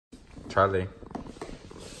Charlie.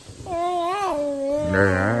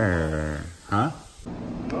 Huh?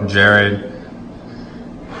 Jared.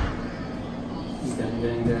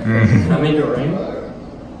 Can I make it rain?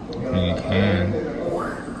 You can.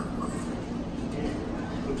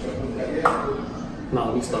 No,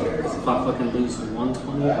 let me stop it. If I fucking lose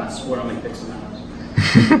 120, I swear I'm gonna kick some ass.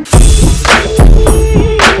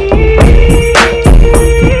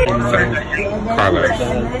 Carlos,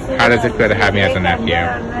 how does it feel to have me as a nephew?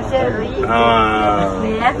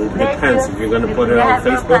 Depends. If you're gonna put it on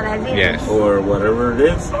Facebook, Yes. or whatever it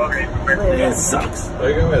is, it sucks.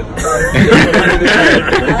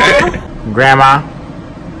 Grandma,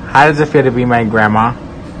 how does it feel to be my grandma?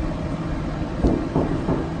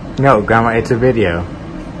 No, Grandma, it's a video.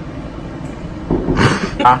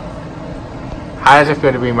 How does it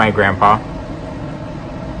feel to be my grandpa?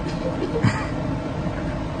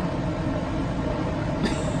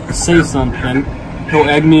 Say something. He'll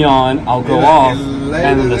egg me on. I'll go off, and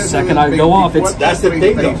then the second I go off, it's That's the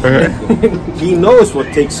thing, though. He knows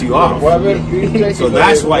what takes you off, so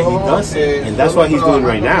that's why he does it, and that's what he's doing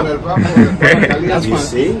right now. You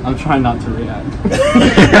see? I'm trying not to react.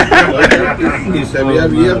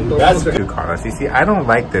 That's good. Carlos, you see, I don't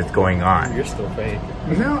like this going on. You're still fake.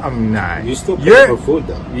 No, I'm not. You still pay for food,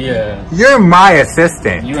 though. Yeah. You're my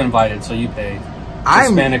assistant. You invited, so you paid.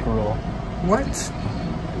 I'm Hispanic rule. What?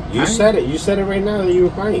 You said it. You said it right now that you were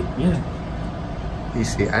buying. Yeah. You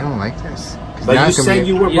see, I don't like this. But you said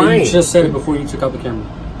you were Yeah, buying. you just said it before you took out the camera.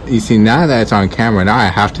 You see, now that it's on camera, now I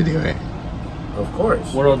have to do it. Of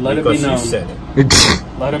course. World, let because it be known. you said it.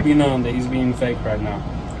 Let it be known that he's being fake right now.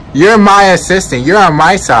 You're my assistant. You're on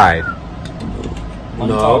my side. No,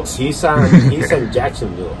 talks. he's on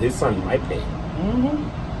Jacksonville. He's on my page.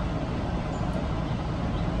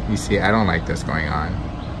 You see, I don't like this going on.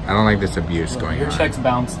 I don't like this abuse going Your on. checks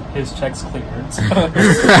bounced, his checks cleared. So.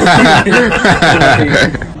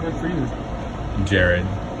 Jared,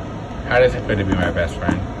 how does it feel to be my best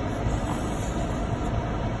friend?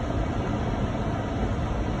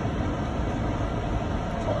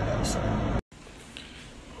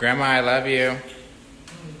 Grandma, I love you.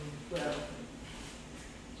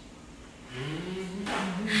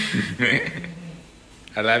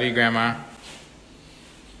 I love you, Grandma.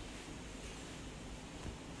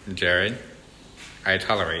 Jared, I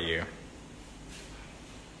tolerate you.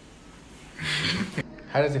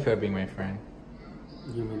 How does it feel being my friend?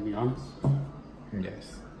 You want me to be honest?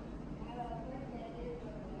 Yes.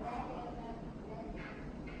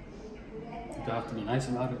 You have to be nice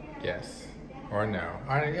about it. Yes. Or no.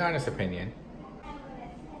 Honest opinion.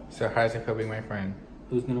 So how does it feel being my friend?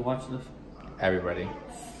 Who's gonna watch this? Everybody.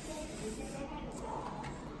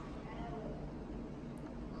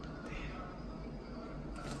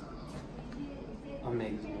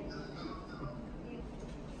 Amazing.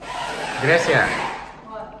 Gracia.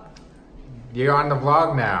 What? You're on the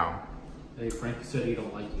vlog now. Hey, Frankie said he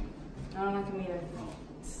don't like you. I don't like him either.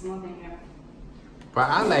 It's nothing here. But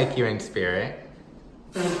I like you in spirit.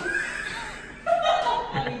 You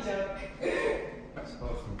joke.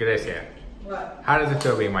 Gracia. What? How does it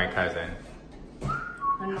feel being my cousin?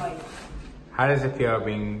 Annoyed. How does it feel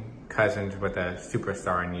being cousins with a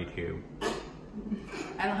superstar on YouTube?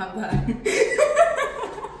 I don't have that.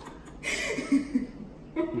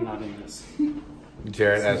 I'm not in this.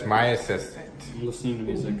 Jared as my assistant. I'm listening to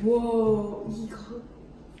music. Whoa.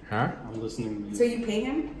 Huh? I'm listening to music. So you pay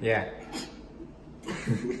him? Yeah.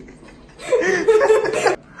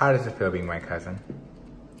 How does it feel being my cousin?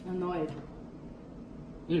 Annoyed.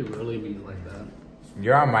 You really be like that.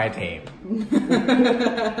 You're on my team. I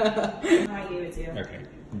gave it to you. Okay.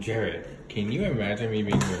 Jared, can you imagine me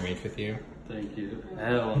being roommates with you? Thank you.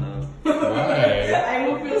 Hell no. Why? I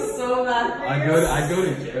will feel so bad. I go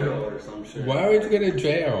to jail or some shit. Why would you go to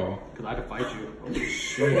jail? Cause I could fight you. Oh For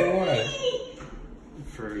shit. what?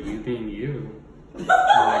 For you being you.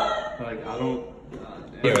 like I don't.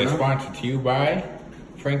 Yeah, it's sponsored to you by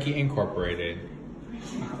Frankie Incorporated.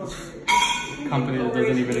 Company that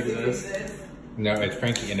doesn't even exist. No, it's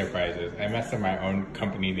Frankie Enterprises. I messed up my own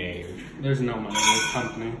company name. There's no money in this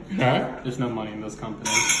company. Huh? There's no money in this company.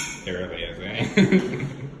 There really isn't.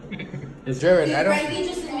 It's Jared, I Did don't... Frankie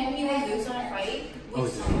just admit he would lose on a fight? Oh,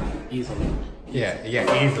 yeah. Easily.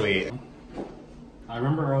 Yeah, easily. I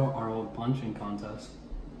remember our old punching contest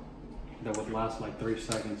that would last like 3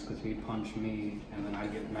 seconds because he'd punch me and then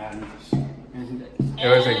I'd get mad and just... And he'd like, It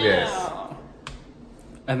was like this. "Ow."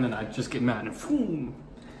 And then I'd just get mad and boom.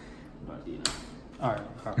 But, you know. Alright,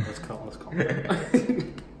 let's call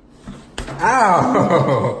it.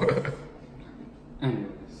 Ow! Anyways.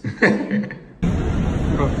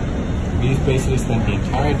 You basically spent the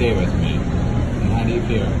entire day with me. And how do you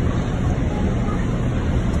feel?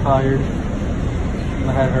 tired.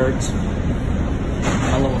 My head hurts.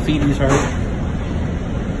 My little feeties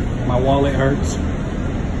hurt. My wallet hurts.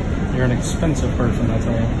 You're an expensive person, I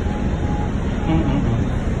tell you.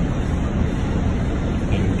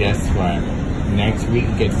 And guess what? Next week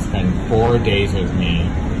you get to spend 4 days with me.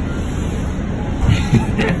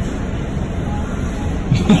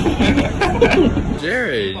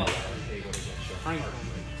 Jared.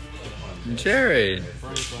 Jared.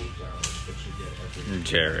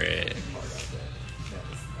 Jared.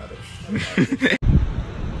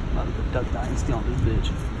 Duck Dynasty on this bitch.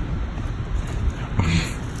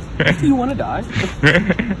 Do you want to die?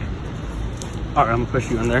 Alright, I'm gonna push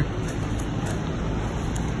you in there.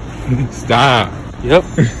 Stop. Yep.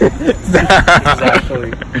 Stop.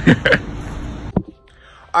 Exactly.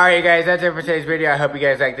 Alright guys, that's it for today's video. I hope you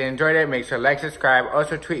guys liked and enjoyed it. Make sure to like, subscribe.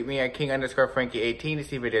 Also tweet me at king_frankie18 to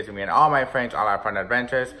see videos of me and all my friends, all our fun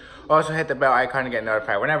adventures. Also hit the bell icon to get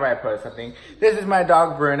notified whenever I post something. This is my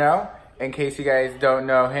dog Bruno. In case you guys don't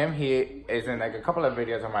know him, he is in like a couple of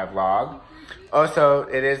videos on my vlog. Also,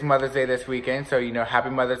 it is Mother's Day this weekend, so you know, happy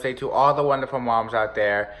Mother's Day to all the wonderful moms out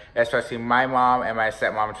there, especially my mom and my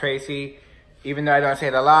stepmom Tracy. Even though I don't say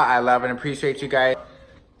it a lot, I love and appreciate you guys.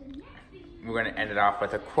 We're going to end it off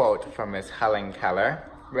with a quote from Miss Helen Keller.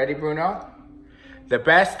 Ready, Bruno? The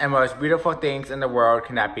best and most beautiful things in the world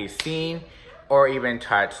cannot be seen or even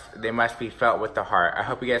touched. They must be felt with the heart. I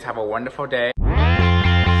hope you guys have a wonderful day.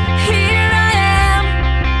 Here I am,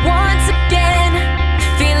 once again,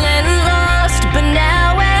 feeling lost, but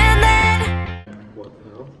now and then. What the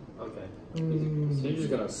hell? Okay. So you're just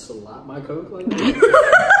gonna slap my coke like that?